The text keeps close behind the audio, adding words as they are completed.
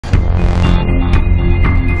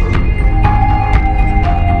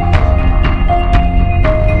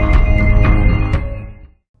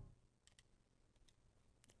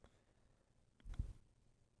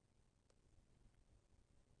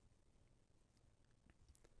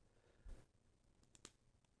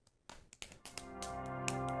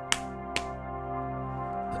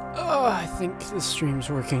think the stream's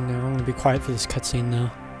working now. I'm gonna be quiet for this cutscene though.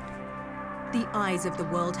 The eyes of the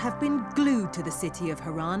world have been glued to the city of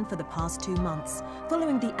Harran for the past 2 months,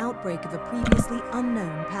 following the outbreak of a previously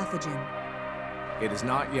unknown pathogen. It is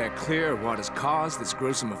not yet clear what has caused this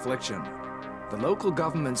gruesome affliction. The local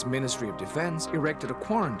government's Ministry of Defense erected a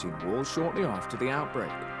quarantine wall shortly after the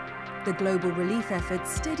outbreak. The global relief effort's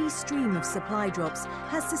steady stream of supply drops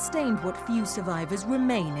has sustained what few survivors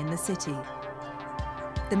remain in the city.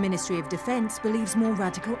 The Ministry of Defense believes more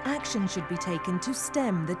radical action should be taken to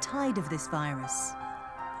stem the tide of this virus.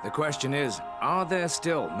 The question is, are there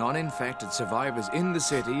still non-infected survivors in the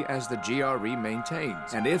city as the GRE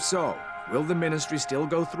maintains? And if so, will the ministry still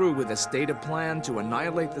go through with a stated plan to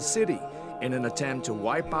annihilate the city in an attempt to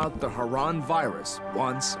wipe out the Harran virus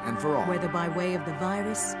once and for all? Whether by way of the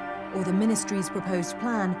virus or the ministry's proposed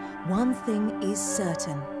plan, one thing is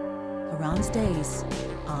certain. Harran's days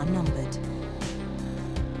are numbered.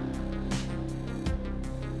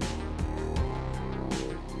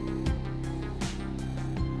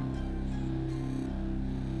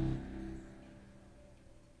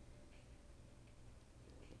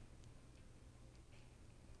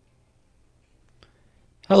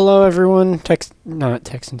 Hello everyone, not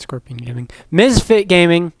Texan Scorpion Gaming, Misfit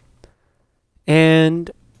Gaming, and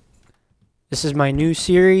this is my new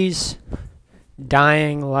series,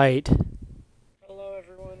 Dying Light. Hello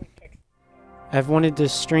everyone. I've wanted to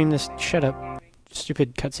stream this, shut up,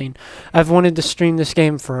 stupid cutscene. I've wanted to stream this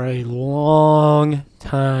game for a long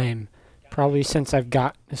time, probably since I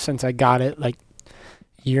got it like a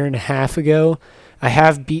year and a half ago. I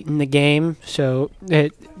have beaten the game, so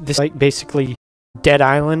this like basically Dead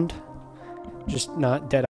Island, just not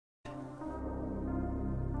Dead Island.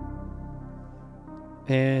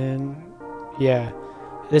 And yeah,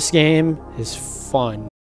 this game is fun.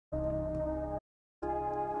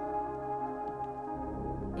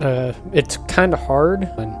 It's kind of hard,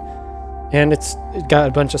 and it's got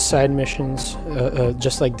a bunch of side missions,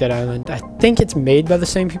 just like Dead Island. I think it's made by the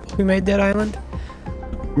same people who made Dead Island.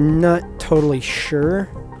 Not totally sure,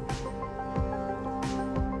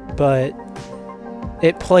 but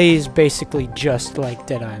it plays basically just like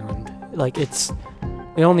Dead Island. Like, it's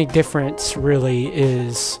the only difference really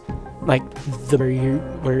is like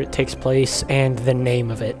where it takes place and the name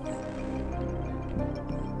of it.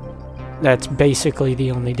 That's basically the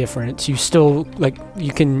only difference. You still, like,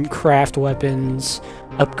 you can craft weapons,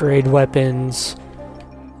 upgrade weapons,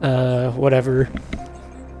 whatever.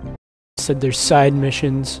 Said there's side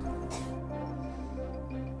missions.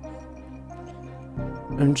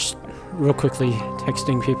 I'm just real quickly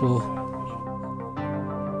texting people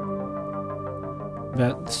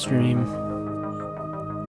about the stream.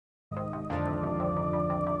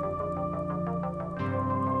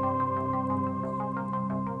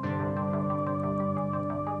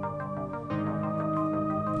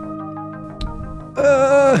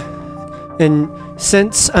 And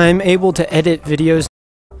since I'm able to edit videos,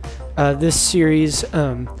 this series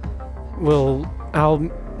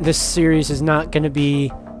this series is not going to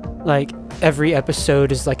be like every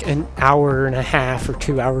episode is like an hour and a half or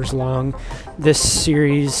 2 hours long. This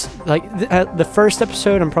series, like the first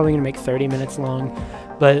episode, I'm probably gonna make 30 minutes long,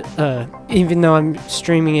 but even though I'm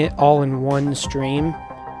streaming it all in one stream,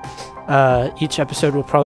 each episode will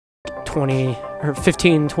probably be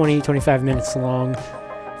 15, 20, 25 minutes long.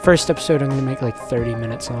 First episode I'm gonna make like 30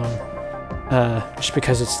 minutes long, just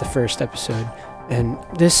because it's the first episode. And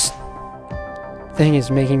this thing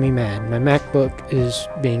is making me mad. My MacBook is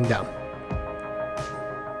being dumb.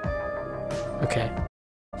 Okay.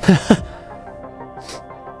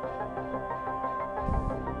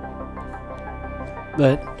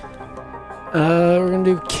 But we're gonna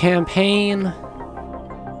do campaign.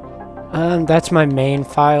 That's my main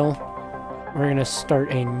file. We're gonna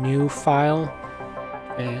start a new file.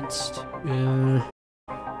 Advanced.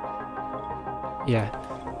 Yeah.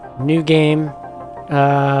 New game.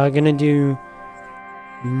 Gonna do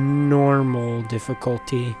normal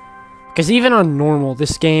difficulty, because even on normal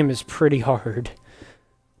this game is pretty hard,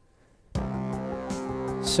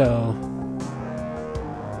 so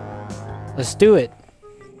let's do it.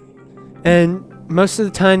 And most of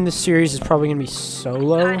the time this series is probably gonna be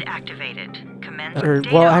solo, or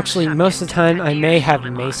well, actually most of the time I may have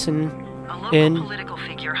Mason in,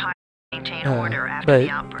 but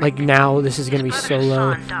like now this is gonna be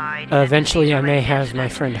solo. Eventually I may have my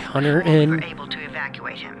friend Hunter in.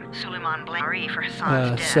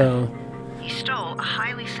 So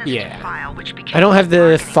yeah, I don't have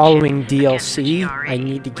the following DLC. I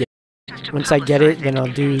need to get. Once I get it, then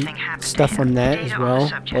I'll do stuff on that as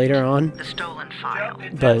well later on.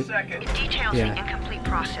 But it details the incomplete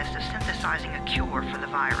process of synthesizing a cure for the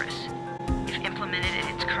virus. implemented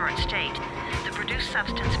in its current state, the produced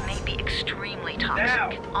substance may be extremely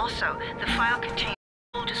toxic. Also, the file contains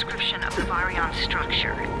a full description of the Virion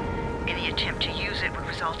structure. Any attempt to use it would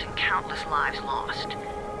result in countless lives lost.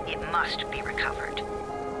 It must be recovered.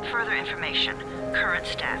 Further information, current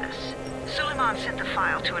status. Suleiman sent the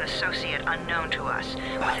file to an associate unknown to us,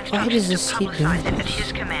 with instructions to publicize it at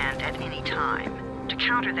his command at any time. To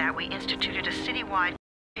counter that, we instituted a citywide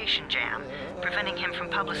communication jam, preventing him from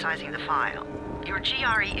publicizing the file. Your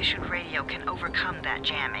GRE-issued radio can overcome that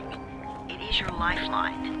jamming. It is your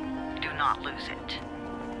lifeline. Do not lose it.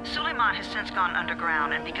 Suleiman has since gone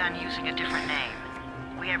underground and begun using a different name.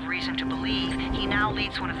 We have reason to believe he now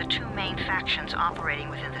leads one of the two main factions operating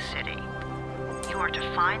within the city. You are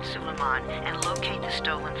to find Suleiman and locate the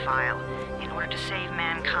stolen file in order to save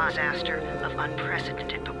mankind's disaster of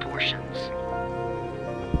unprecedented proportions.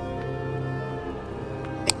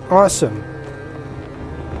 Awesome.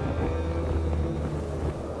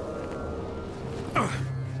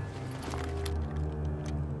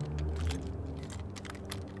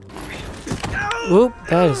 Whoop,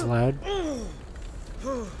 that is loud.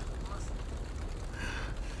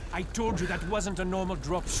 I told you that wasn't a normal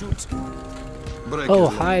drop shoot. Oh,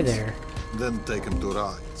 hi there. Then take him to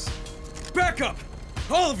rides. Back up!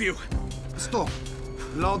 All of you! Stop!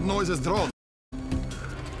 Loud noises drawn.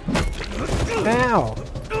 Ow.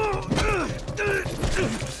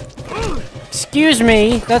 Excuse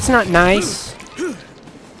me, that's not nice.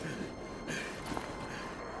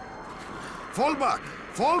 Fall back!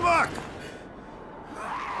 Fall back!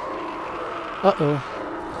 Uh-oh.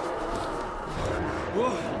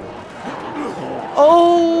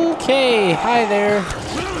 Okay, hi there.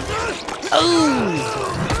 Oh!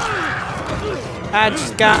 I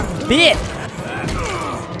just got bit!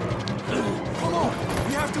 Come on!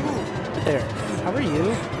 We have to move! There. How are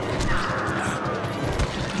you?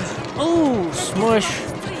 Oh, smush.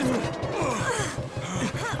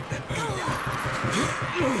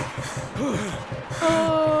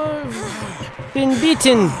 Been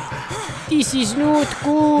bitten. This is not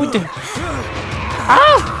good.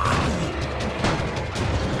 Ah!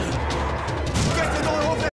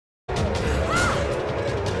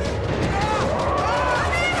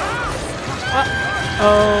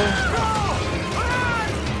 Uh-oh.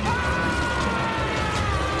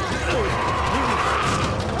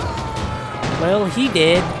 Well, he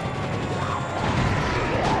did.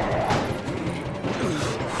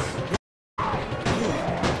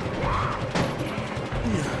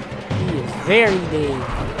 He is very dead.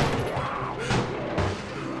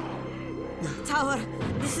 Tower,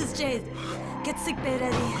 this is Jade. Get sick bay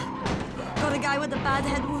ready. Got a guy with a bad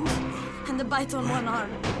head wound and a bite on one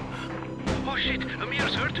arm. Oh shit,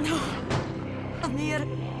 Amir's hurt? No, Amir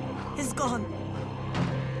is gone.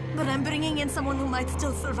 But I'm bringing in someone who might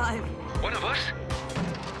still survive. One of us?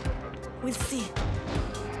 We'll see.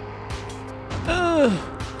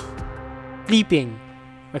 Bleeping.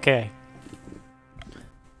 Okay.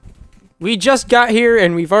 We just got here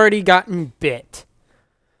and we've already gotten bit.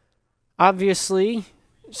 Obviously,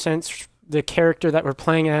 since the character that we're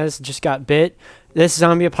playing as just got bit, this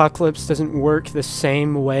zombie apocalypse doesn't work the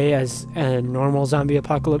same way as a normal zombie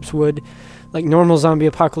apocalypse would. Like, normal zombie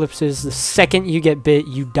apocalypse is the second you get bit,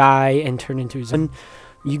 you die and turn into a zombie.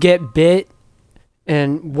 You get bit,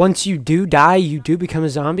 and once you do die, you do become a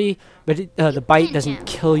zombie, but the bite doesn't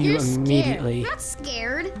kill you immediately. Not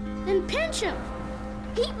scared. Then pinch him.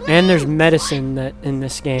 And there's medicine that in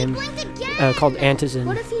this game called antizin.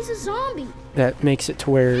 What if he's a zombie? That makes it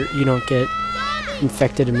to where you don't get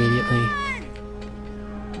infected immediately.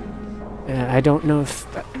 I don't know if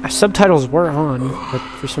subtitles were on, but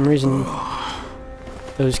for some reason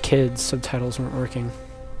those kids' subtitles weren't working.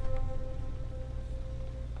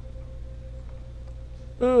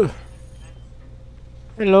 Ugh.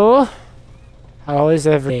 Hello? How is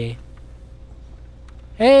everybody?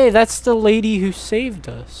 Hey, that's the lady who saved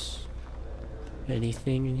us.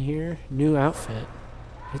 Anything in here? New outfit.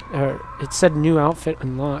 It said new outfit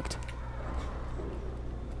unlocked.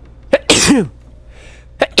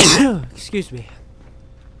 Excuse me.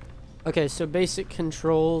 Okay, so basic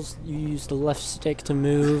controls. You use the left stick to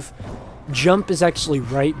move. Jump is actually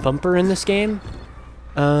right bumper in this game.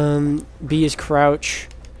 B is crouch.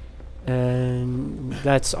 And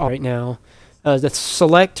that's all right now. The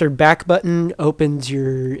select or back button opens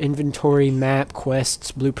your inventory, map,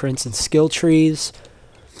 quests, blueprints, and skill trees.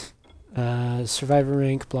 Survivor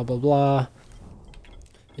rank, blah blah blah.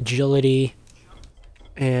 Agility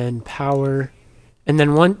and power. And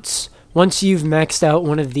then once you've maxed out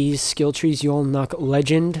one of these skill trees, you'll unlock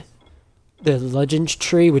legend. The legend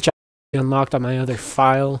tree, which I unlocked on my other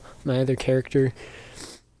file, my other character.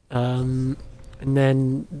 And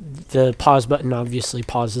then the pause button obviously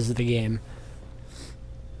pauses the game.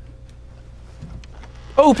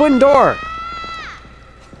 Open door!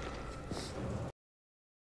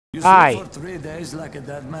 You Hi. sleep for 3 days like a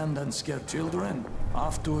dead man, then scare children?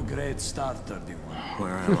 Off to a great start, 31.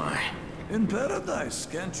 Where am I? In paradise,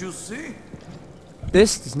 can't you see?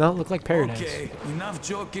 This does not look like paradise. Okay, enough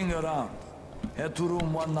joking around. Head to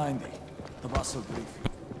room 190. The boss will brief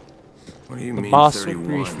you. What do you The mean, boss will 31?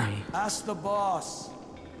 brief me. Ask the boss.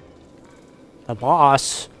 The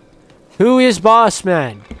boss? Who is boss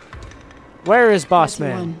man? Where is boss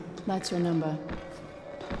man? 31. That's your number.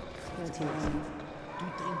 31.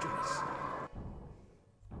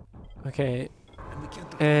 Okay.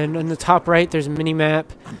 And on the top right, there's a mini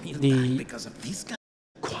map. The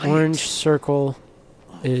orange circle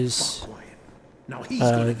is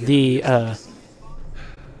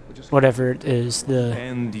whatever it is, the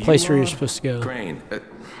place where you're supposed to go. Crane.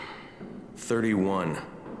 31.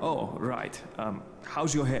 Oh, right.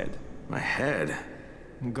 How's your head? My head?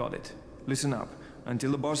 Got it. Listen up.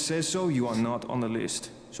 Until the boss says so, you are not on the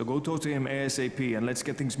list. So go talk to him ASAP and let's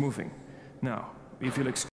get things moving. Now, if you'll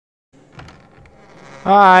excuse...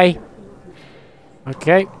 Hi.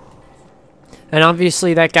 Okay. And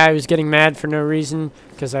obviously that guy was getting mad for no reason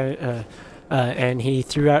because and he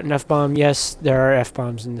threw out an F-bomb. Yes, there are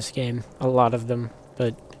F-bombs in this game. A lot of them,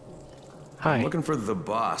 but hi. I'm looking for the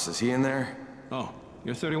boss. Is he in there? Oh,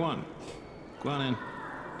 you're 31. Go on in.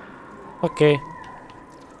 Okay.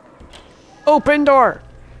 Open door.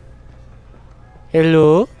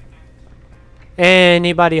 Hello?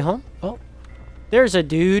 Anybody home? Oh, there's a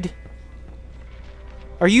dude.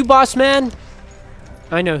 Are you boss man?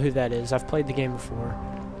 I know who that is. I've played the game before,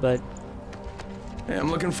 but... Hey,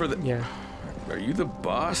 I'm looking for the... Yeah. Are you the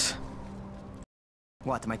boss?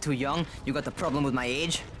 What, am I too young? You got the problem with my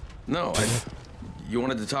age? No, You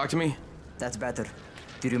wanted to talk to me? That's better.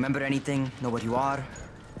 Do you remember anything? Know what you are?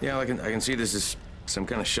 Yeah, I can see this is some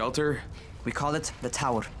kind of shelter. We call it the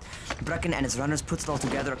Tower. Brecken and his runners put it all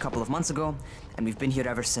together a couple of months ago, and we've been here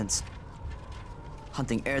ever since.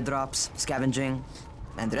 Hunting airdrops, scavenging,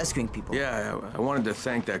 and rescuing people. Yeah, I wanted to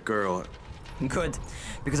thank that girl. Good,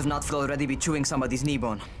 because if not, we'll already be chewing somebody's knee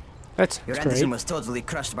bone. Your great. Anderson was totally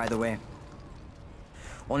crushed, by the way.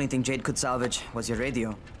 Only thing Jade could salvage was your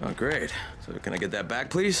radio. Oh, great. So can I get that back,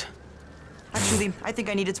 please? Actually, I think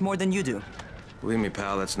I need it more than you do. Believe me,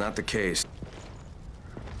 pal, that's not the case.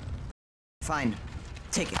 Fine.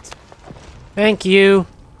 Take it. Thank you.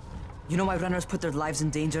 You know why runners put their lives in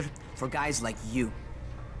danger? For guys like you.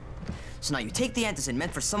 So now you take the Anderson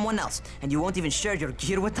meant for someone else, and you won't even share your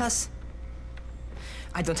gear with us?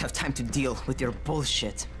 I don't have time to deal with your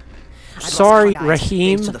bullshit. Sorry,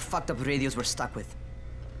 Raheem. To the fucked up radios we're stuck with.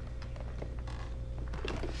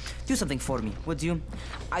 Do something for me, would you?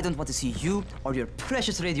 I don't want to see you or your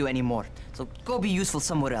precious radio anymore, so go be useful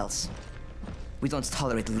somewhere else. We don't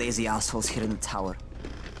tolerate lazy assholes here in the tower.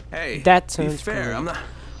 Hey, that be sounds fair. cool.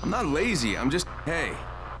 I'm not lazy. I'm just, hey,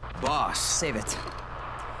 boss. Save it.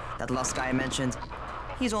 That last guy I mentioned,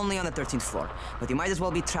 he's only on the 13th floor, but he might as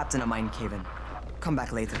well be trapped in a mine cave-in. Come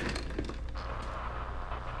back later.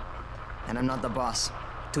 And I'm not the boss.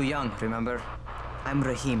 Too young, remember? I'm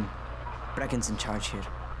Raheem. Brecken's in charge here.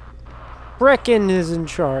 Brecken is in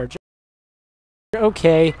charge.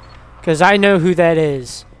 Okay, because I know who that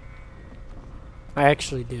is. I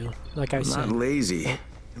actually do, like I said. I'm not lazy,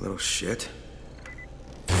 you little shit.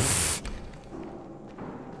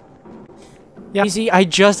 Yeah, easy. I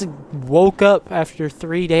just woke up after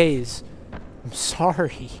 3 days. I'm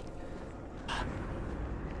sorry.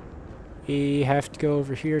 We have to go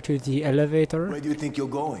over here to the elevator. Where do you think you're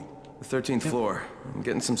going? The 13th floor. I'm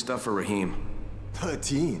getting some stuff for Raheem.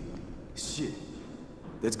 13? Shit.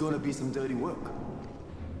 There's gonna be some dirty work.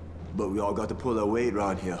 But we all got to pull our weight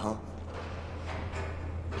around here, huh?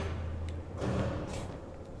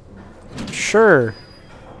 Sure.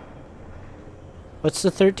 What's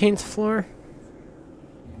the 13th floor?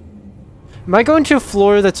 Am I going to a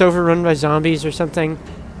floor that's overrun by zombies or something?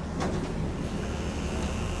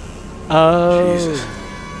 Oh. Jesus.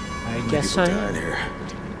 I guess I am. Here.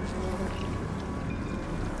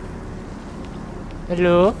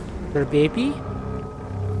 Hello? Your baby?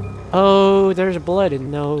 Oh, there's blood and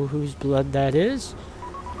know whose blood that is.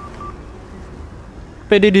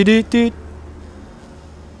 Ba-do-do-do-do.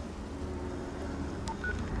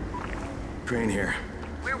 Crane here.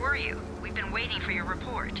 Where were you? We've been waiting for your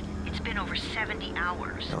report. It's been over 70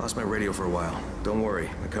 hours. I lost my radio for a while. Don't worry,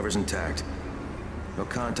 the cover's intact. No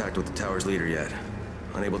contact with the tower's leader yet.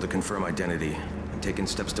 Unable to confirm identity. I'm taking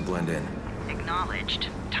steps to blend in. Acknowledged.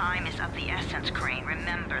 Time is of the essence, Crane.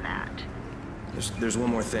 Remember that. There's one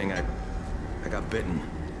more thing. I got bitten.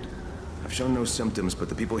 I've shown no symptoms, but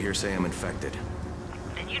the people here say I'm infected.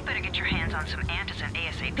 Then you'd better get your hands on some antizin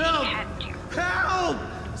ASAP, Help! hadn't you? Help!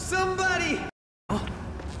 Somebody!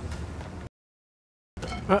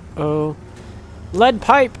 Uh-oh. Lead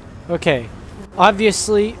pipe! Okay.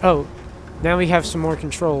 Obviously... Oh. Now we have some more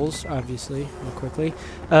controls, obviously, real quickly.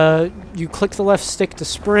 You click the left stick to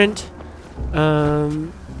sprint.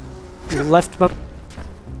 Left bump.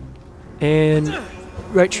 And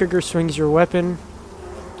right trigger swings your weapon.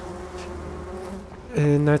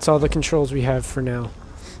 And that's all the controls we have for now.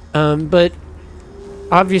 But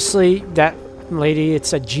obviously, that lady,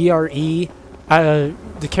 it's a GRE.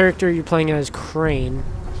 The character you're playing as, Crane,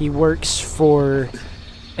 he works for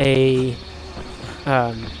a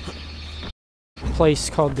place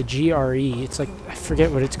called the GRE. It's like, I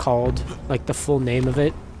forget what it's called, like the full name of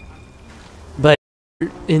it. But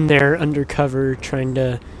in there, undercover, trying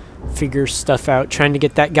to figure stuff out, trying to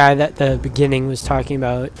get that guy that the beginning was talking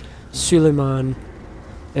about, Suleiman,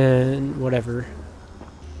 and whatever.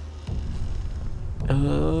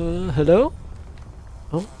 Hello?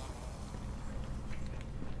 Oh.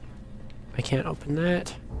 I can't open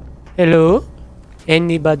that. Hello?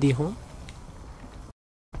 Anybody home?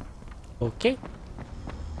 Okay.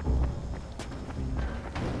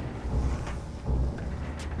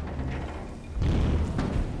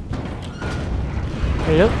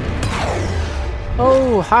 Hello?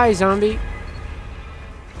 Oh, hi, zombie.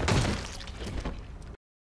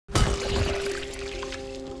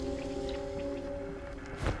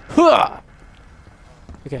 Huh!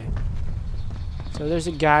 Okay. So there's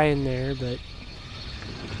a guy in there, but...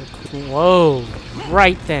 Whoa!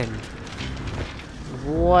 Right then.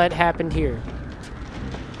 What happened here?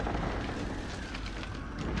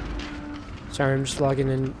 Sorry, I'm just logging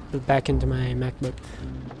in back into my MacBook.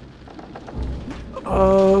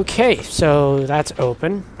 Okay, so that's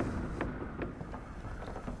open.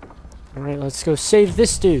 Alright, let's go save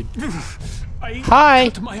this dude. Hi!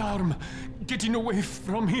 Cut my arm, getting away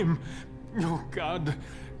from him. Oh God,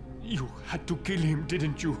 you had to kill him,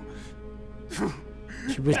 didn't you?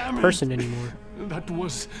 She was a person anymore. That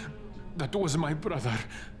was my brother.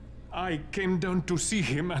 I came down to see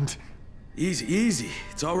him and... Easy, easy.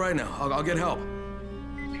 It's all right now. I'll get help.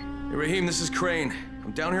 Hey, Raheem, this is Crane.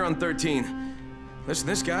 I'm down here on 13. Listen,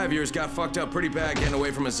 this guy of yours got fucked up pretty bad getting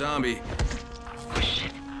away from a zombie. Oh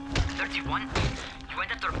shit. 31? You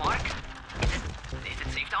went after Mark? Is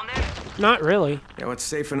it safe down there? Not really. Yeah, well, it's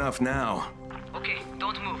safe enough now. Okay,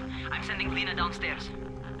 don't move. I'm sending Lena downstairs.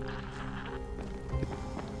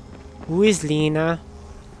 Who is Lena?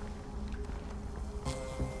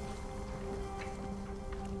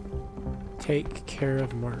 Take care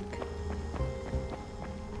of Mark.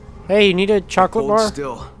 Hey, you need a chocolate Hold bar?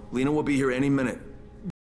 still. Lena will be here any minute.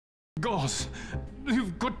 Gauze.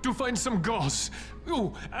 You've got to find some gauze.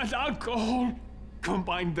 Oh, and alcohol.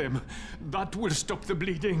 Combine them. That will stop the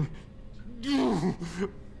bleeding.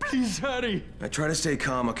 Please hurry. I try to stay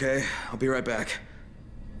calm, okay? I'll be right back.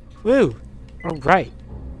 Woo! Alright.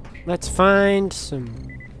 Let's find some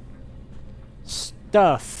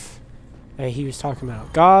stuff that he was talking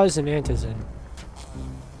about. Gauze and antizin.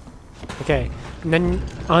 Okay. And then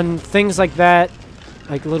on things like that,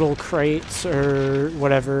 like little crates or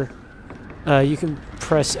whatever, you can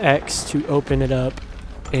press X to open it up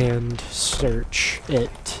and search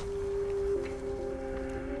it.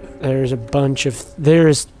 There's a bunch of...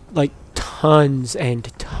 There's like tons and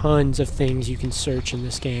tons of things you can search in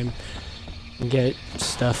this game and get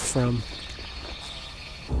stuff from.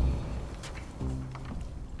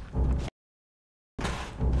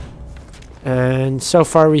 And so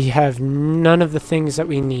far we have none of the things that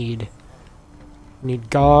we need. We need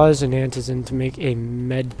gauze and antizin to make a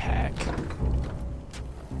med pack.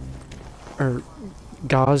 Or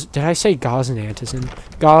gauze, did I say gauze and antizin?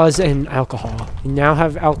 Gauze and alcohol. We now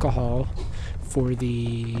have alcohol for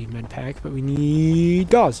the med pack, but we need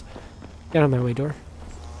gauze. Get on my way, door.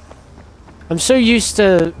 I'm so used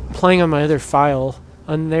to playing on my other file.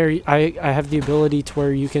 On there, I have the ability to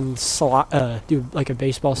where you can do like a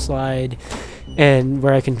baseball slide, and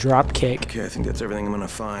where I can drop kick. Okay, I think that's everything I'm gonna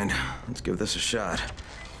find. Let's give this a shot.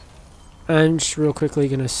 I'm just real quickly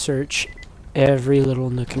gonna search every little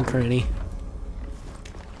nook and cranny.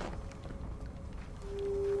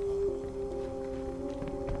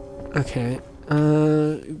 Okay,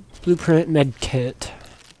 blueprint med kit.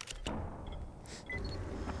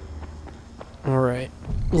 Alright.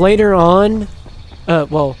 Later on,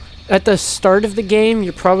 well, at the start of the game,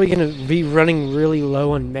 you're probably going to be running really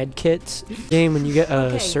low on med kits. Game, when you get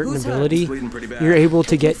a certain ability, you're able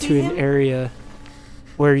to get to an area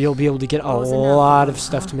where you'll be able to get a lot of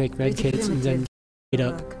stuff to make med kits and then get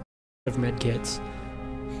up. of medkits.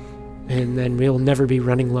 And then we'll never be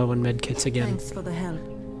running low on medkits again. Thanks for the help.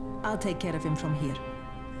 I'll take care of him from here.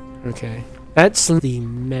 Okay. That's the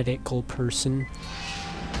medical person.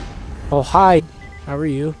 Oh, hi. How are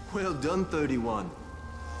you? Well done, 31.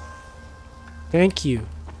 Thank you.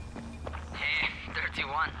 Hey,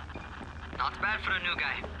 31. Not bad for a new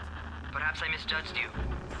guy. Perhaps I misjudged you.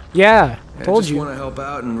 Yeah, I told just you. want to help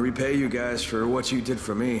out and repay you guys for what you did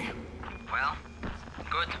for me. Well,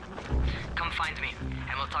 good. Come find me,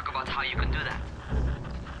 and we'll talk about how you can do that.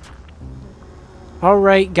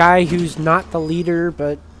 Alright, guy who's not the leader,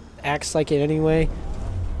 but acts like it anyway.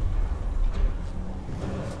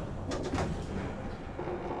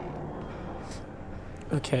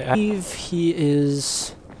 Okay, I believe he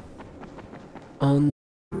is on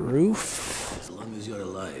the roof. As long as you're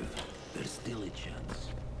alive, there's still a chance.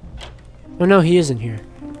 Oh no, he isn't here.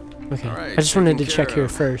 Okay, Right, I just wanted to taken check care here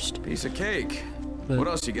of. first. Piece of cake. But What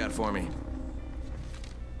else you got for me?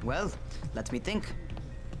 Well, let me think.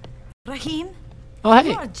 Rahim? Oh, hey.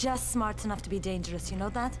 You are just smart enough to be dangerous, you know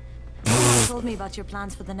that? You told me about your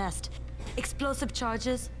plans for the nest. Explosive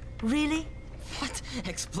charges? Really? What?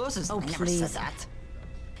 Explosives? Oh, I never please. said that.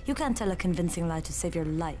 You can't tell a convincing lie to save your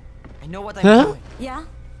life. I know what I'm Huh? doing. Yeah?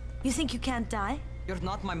 You think you can't die? You're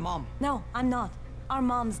not my mom. No, I'm not. Our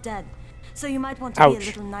mom's dead. So you might want to be a Ouch.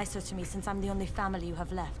 little nicer to me since I'm the only family you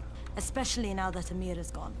have left. Especially now that Amir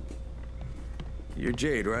is gone. You're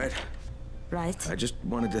Jade, right? Right? I just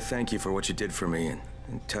wanted to thank you for what you did for me and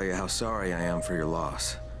tell you how sorry I am for your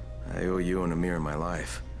loss. I owe you and Amir my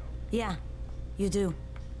life. Yeah, you do.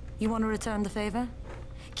 You want to return the favor?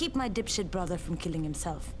 Keep my dipshit brother from killing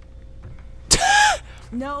himself.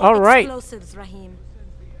 No All right. explosives, Rahim.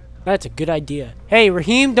 That's a good idea. Hey,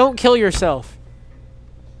 Raheem, don't kill yourself.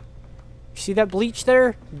 You see that bleach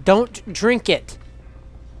there? Don't drink it.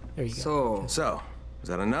 There you go. So, is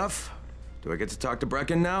that enough? Do I get to talk to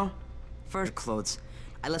Brecken now? First clothes.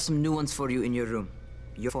 I left some new ones for you in your room.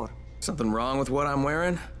 You're for. Something wrong with what I'm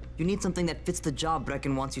wearing? You need something that fits the job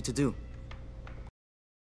Brecken wants you to do.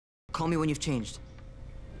 Call me when you've changed.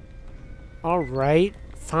 Alright,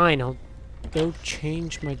 fine, I'll go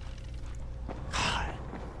change my...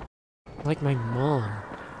 like my mom.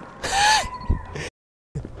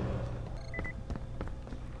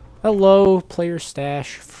 Hello, player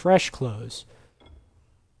stash, fresh clothes.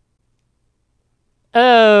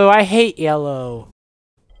 Oh, I hate yellow.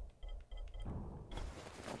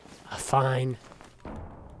 Fine.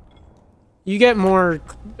 You get more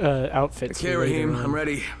outfits. Okay, later Raheem, on. I'm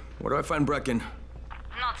ready. Where do I find Brecken?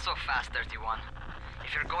 Not so fast, 31.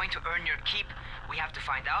 If you're going to earn your keep, we have to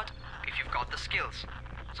find out if you've got the skills.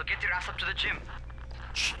 So get your ass up to the gym.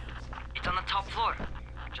 It's on the top floor.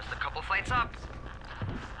 Just a couple flights up.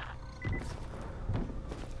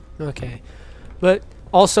 Okay. But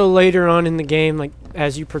also later on in the game, like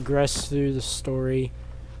as you progress through the story,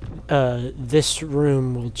 this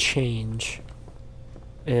room will change.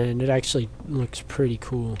 And it actually looks pretty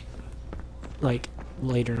cool. Like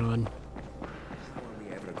later on. How are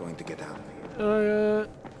we ever going to get out of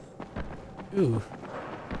here? Ooh.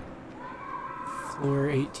 Floor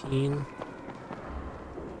 18.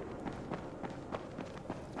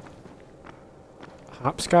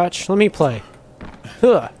 Hopscotch? Let me play.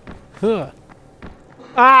 Huh. Huh.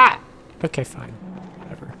 Ah! Okay, fine.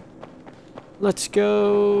 Whatever. Let's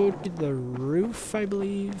go to the roof, I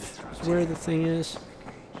believe, is where the thing is.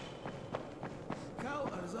 How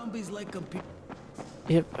are zombies like computer?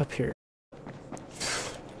 Yep, up here.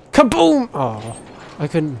 Kaboom! Oh, I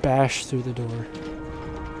couldn't bash through the door.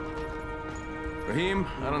 Raheem,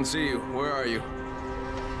 I don't see you. Where are you?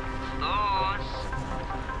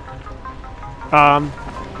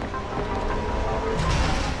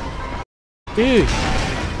 Dude.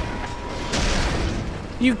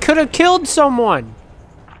 You could have killed someone.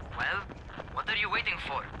 Well, what are you waiting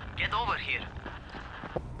for? Get over here.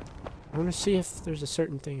 I want to see if there's a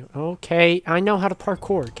certain thing. Okay, I know how to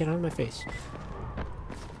parkour. Get out of my face.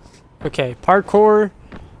 Okay, parkour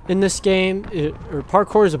in this game, or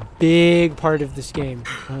parkour is a big part of this game.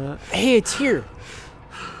 Hey, it's here.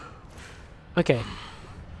 Okay,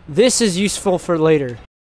 this is useful for later.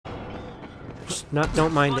 Just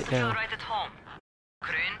don't mind it now. Right at home.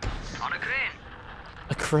 Crane on a crane.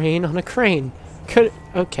 A crane on a crane.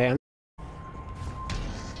 Okay.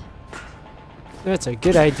 That's a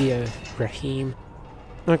good idea, Raheem.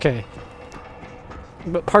 Okay.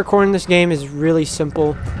 But parkour in this game is really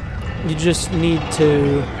simple. You just need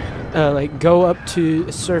to like go up to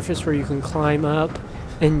a surface where you can climb up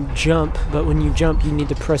and jump, but when you jump you need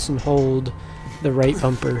to press and hold the right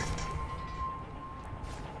bumper.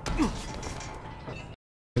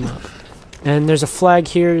 Up. And there's a flag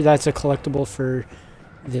here. That's a collectible for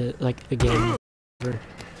the game.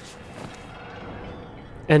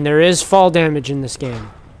 And there is fall damage in this game.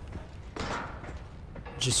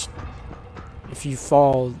 Just if you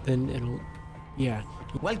fall, then it'll, yeah.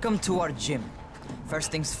 Welcome to our gym.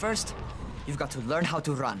 First things first, you've got to learn how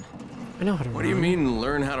to run. I know how to run. What do you mean,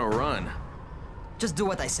 learn how to run? Just do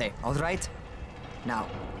what I say, all right? Now,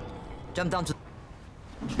 jump down to.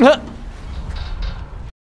 Are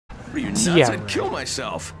you nuts? Yeah, I'd kill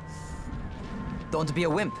myself. Don't be a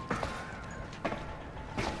wimp.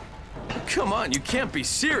 Come on, you can't be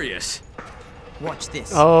serious. Watch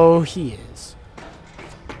this. Oh, he is.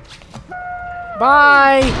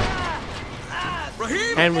 Bye!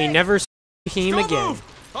 Rahim! And we never see him Don't again. move.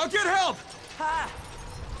 I'll get help! Ha!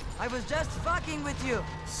 I was just fucking with you.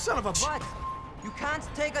 Son of a... What? You can't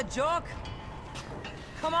take a joke?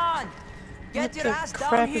 Come on! Get your ass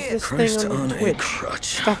down here! Is this thing on the Twitch? crutch.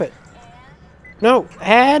 Stop it. No,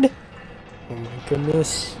 ad? Oh my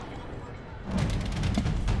goodness.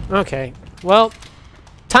 Okay, well,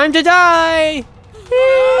 time to die!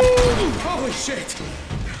 Holy shit!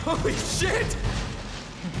 Holy shit!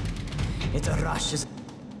 It's a rush,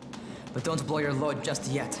 but don't blow your load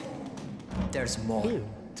just yet. There's more. Ew.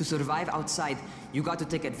 To survive outside, you got to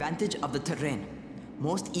take advantage of the terrain.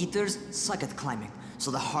 Most eaters suck at climbing,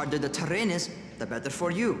 so the harder the terrain is, the better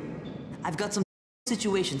for you. I've got some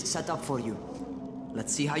situations set up for you.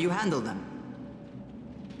 Let's see how you handle them.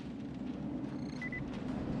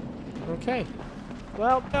 Okay.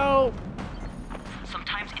 Well, no.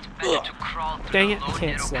 Sometimes it's better to crawl through Dang the it, I low,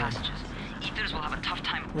 can't narrow slide. passages. Eaters will have a tough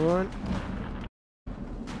time. Hold on.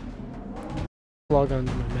 Log on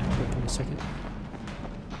to my map quick in a second.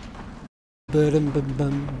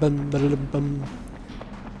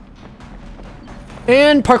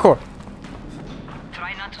 And parkour.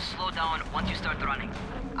 Try not to slow down once you start running.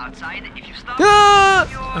 Outside, if you stop,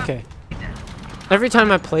 Okay. Every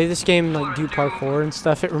time I play this game, like do parkour and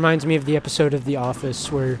stuff, it reminds me of the episode of The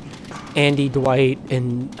Office where Andy, Dwight,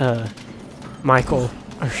 and Michael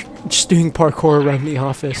are just doing parkour around the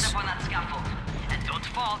office. Get up on that scaffold. And don't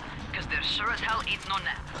fall, because there sure as hell ain't no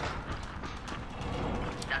nap.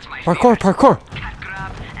 That's my Parkour, favorite. parkour. Cat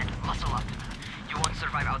grab and muscle up. You won't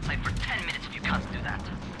survive outside for 10 minutes if you can't do that.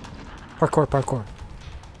 Parkour, parkour.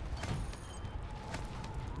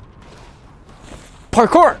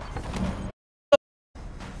 Parkour!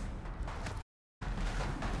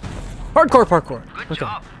 Hardcore parkour. Good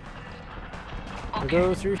job. I'll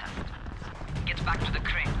go through. Get back to the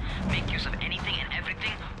crane. Make use of anything and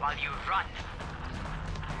everything while you run.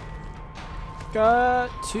 Got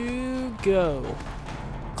to go.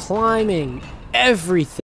 Climbing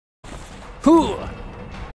everything. Hoo!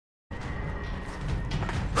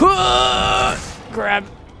 Hoo! Grab.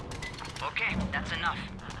 Okay, that's enough.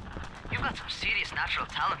 You've got some serious natural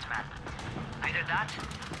talent, man. Either that,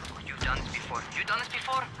 or you've done this before. You done this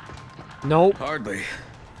before? Nope. Hardly.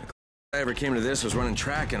 The I ever came to this was running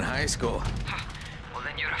track in high school. Well,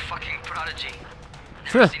 then you're a fucking prodigy.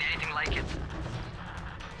 Never seen anything like it.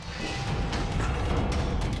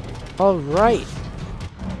 All right.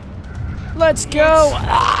 Let's go.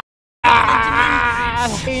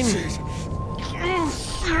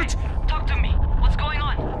 Talk to me. What's going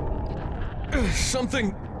on?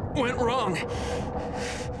 Something went wrong.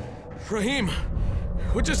 Rahim,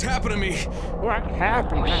 what just happened to me? What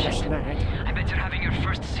happened last night? I bet you're having your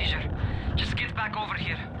first seizure. Just get back over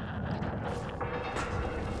here.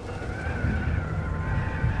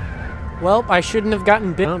 Well, I shouldn't have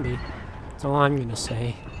gotten bit. Zombie. That's all I'm gonna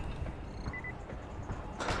say.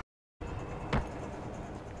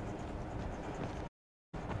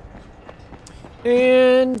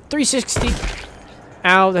 And 360.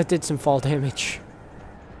 Ow, that did some fall damage.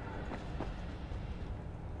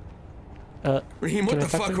 Rahim, what can I the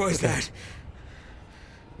talk fuck to him? was Okay. that?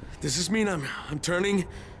 Does this mean I'm turning?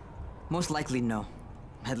 Most likely no.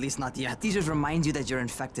 At least not yet. These just remind you that you're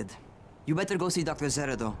infected. You better go see Dr.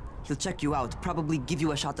 Zera though. He'll check you out, probably give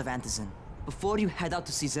you a shot of antizin. Before you head out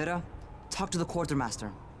to see Zera, talk to the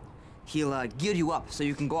quartermaster. He'll gear you up so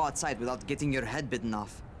you can go outside without getting your head bitten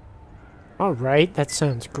off. Alright, that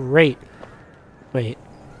sounds great. Wait.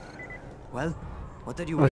 Well, what are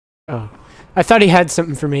you... Oh. I thought he had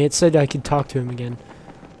something for me. It said I could talk to him again.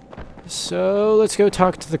 So, let's go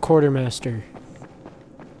talk to the quartermaster.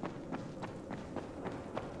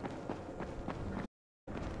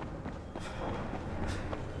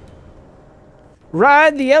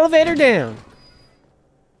 Ride the elevator down.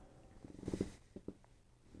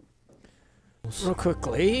 Real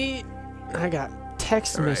quickly, I got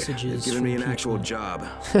text All right, messages. they've given me an from actual people. job,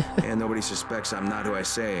 and nobody suspects I'm not who I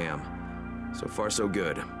say I am. So far, so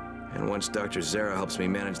good. And once Dr. Zera helps me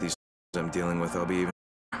manage these I'm dealing with, I'll be even...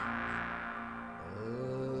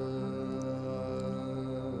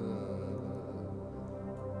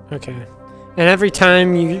 Okay. And every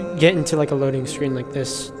time you get into like a loading screen like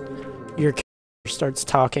this, your character starts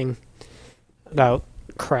talking about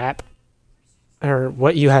crap or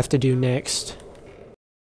what you have to do next.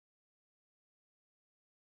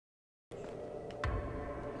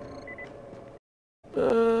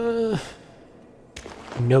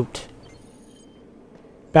 Note.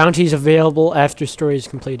 Bounties available after story is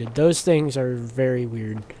completed. Those things are very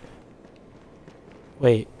weird.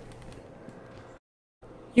 Wait.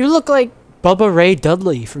 You look like Bubba Ray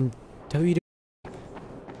Dudley from WWE.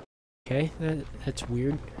 Okay, that's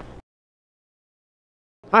weird.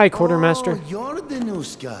 Hi, Quartermaster. Oh, you're the new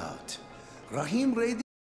scout. Rahim radio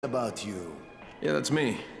about you. Yeah, that's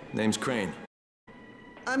me. Name's Crane.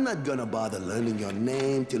 I'm not gonna bother learning your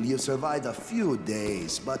name till you've survived a few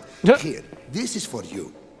days, but here, this is for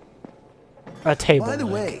you. A table. By the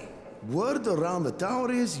way, word around the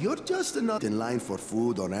tower is you're just not in line for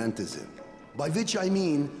food or antizin. By which I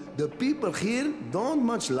mean, the people here don't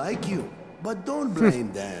much like you. But don't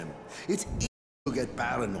blame them. It's easy to get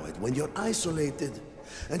paranoid when you're isolated.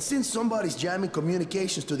 And since somebody's jamming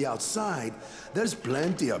communications to the outside, there's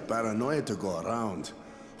plenty of paranoia to go around.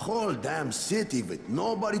 Whole damn city with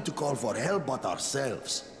nobody to call for help but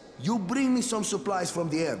ourselves. You bring me some supplies from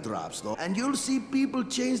the airdrops, though, and you'll see people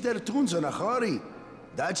change their tunes in a hurry.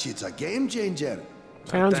 That shit's a game changer.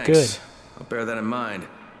 Sounds Thanks. good. I'll bear that in mind.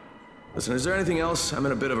 Listen, is there anything else? I'm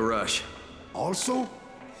in a bit of a rush. Also,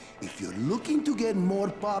 if you're looking to get more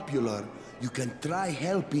popular, you can try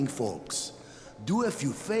helping folks. Do a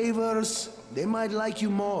few favors, they might like you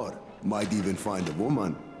more. Might even find a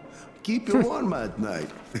woman. Keep you warm at night.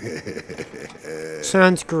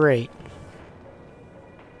 Sounds great.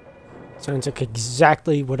 Sounds like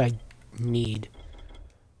exactly what I need.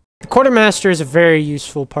 The Quartermaster is a very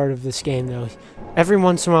useful part of this game, though. Every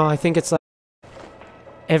once in a while, I think it's like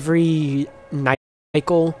every night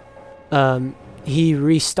cycle, he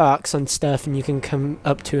restocks on stuff, and you can come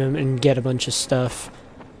up to him and get a bunch of stuff.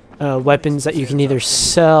 Weapons that you can either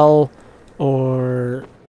sell or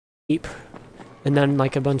keep. And then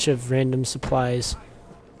like a bunch of random supplies.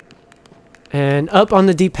 And up on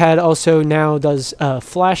the D-pad also now does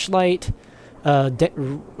flashlight.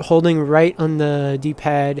 Holding right on the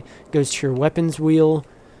D-pad goes to your weapons wheel.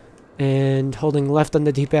 And holding left on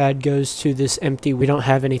the D-pad goes to this empty. We don't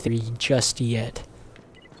have anything just yet.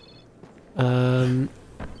 All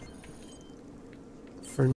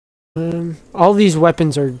these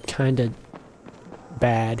weapons are kind of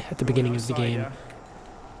bad at the beginning of the game.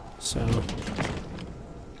 So.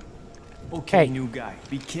 Okay, new guy,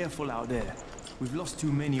 be careful out there. We've lost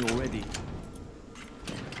too many already.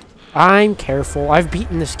 I'm careful. I've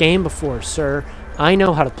beaten this game before, sir. I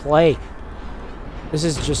know how to play. This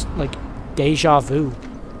is just like deja vu.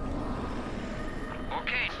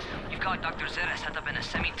 Okay, you've got Dr. Zera set up in a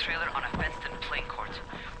semi-trailer on a fenced-in playing court.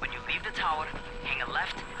 When you leave the tower, hang a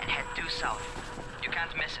left and head due south. You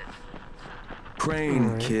can't miss it.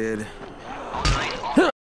 Crane, kid. All right, all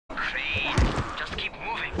right. Crane, just keep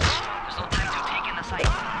moving. There's no time to take in the sight.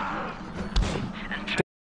 And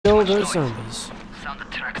kill those zombies. Sound the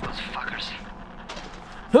tracks, those fuckers.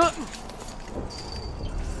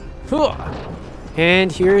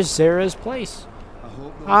 And here's Zera's place. I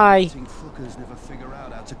hope those Hi. fuckers never figure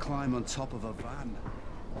out how to climb on top of a van.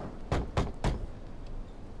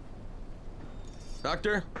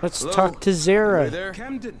 Doctor? Let's Hello? talk to Zera. Are you there?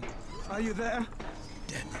 Camden, are you there?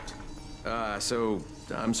 So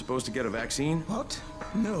I'm supposed to get a vaccine? What?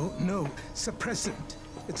 No, no. Suppressant.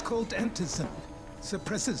 It's called antizin.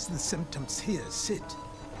 Suppresses the symptoms. Here, sit.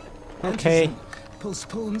 Okay. Antizin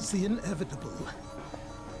postpones the inevitable.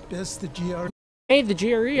 Best the GRE. Hey, the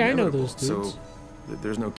GRE, I know those dudes. So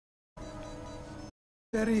there's no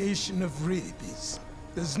Variation of rabies.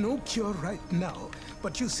 There's no cure right now,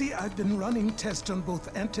 but you see, I've been running tests on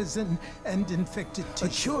both antizin and infected tissue. A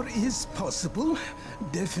cure is possible,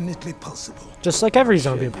 definitely possible. Just like every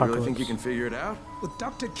zombie You apocalypse. really think you can figure it out? With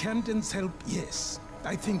Dr. Camden's help, yes,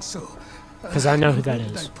 I think so. Because I know who that Where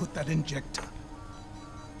did is. I put that injector?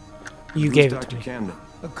 You Who's gave it Dr. to me. Camden?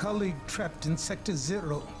 A colleague trapped in Sector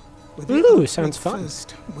 0. Where the Ooh, outbreak sounds fun.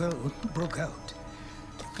 First, well, broke out.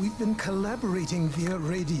 We've been collaborating via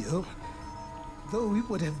radio, though we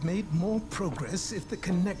would have made more progress if the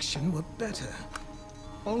connection were better.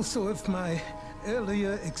 Also, if my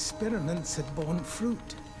earlier experiments had borne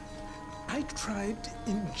fruit. I tried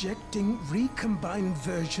injecting recombined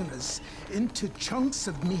versions into chunks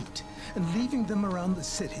of meat and leaving them around the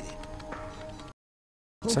city.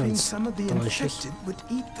 hoping Sounds some of the delicious. infected would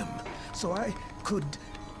eat them, so I could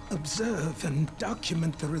observe and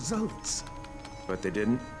document the results. But they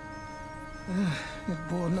didn't? It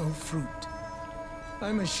bore no fruit.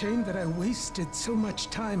 I'm ashamed that I wasted so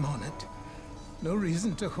much time on it. No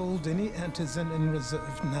reason to hold any antizin in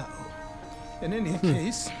reserve now. In any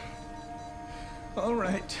case, all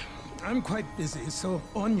right. I'm quite busy, so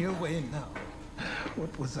on your way now.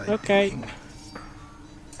 What was I doing?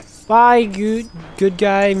 Bye, good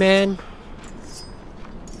guy, man.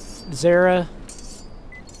 Zara.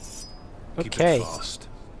 Okay. Keep it fast.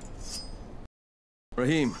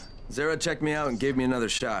 Raheem, Zara checked me out and gave me another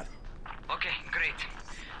shot. Okay, great.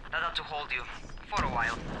 That ought to hold you. For a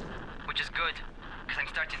while. Which is good, because I'm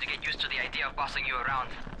starting to get used to the idea of bossing you around.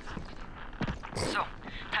 So,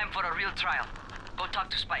 time for a real trial. Go talk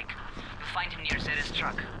to Spike. You'll find him near Zera's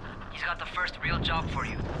truck. He's got the first real job for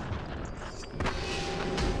you.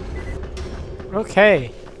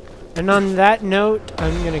 Okay. And on that note,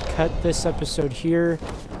 I'm going to cut this episode here.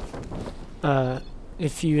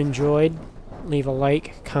 If you enjoyed, leave a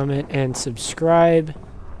like, comment, and subscribe.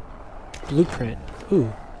 Blueprint.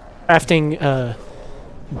 Ooh. Crafting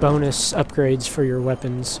bonus upgrades for your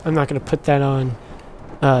weapons. I'm not going to put that on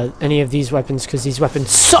any of these weapons because these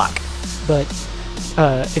weapons suck! But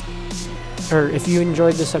if you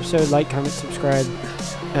enjoyed this episode, like, comment, subscribe.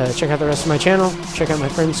 Check out the rest of my channel. Check out my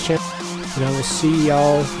friend's channel. And I will see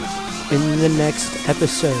y'all in the next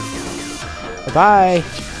episode.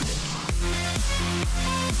 Bye-bye!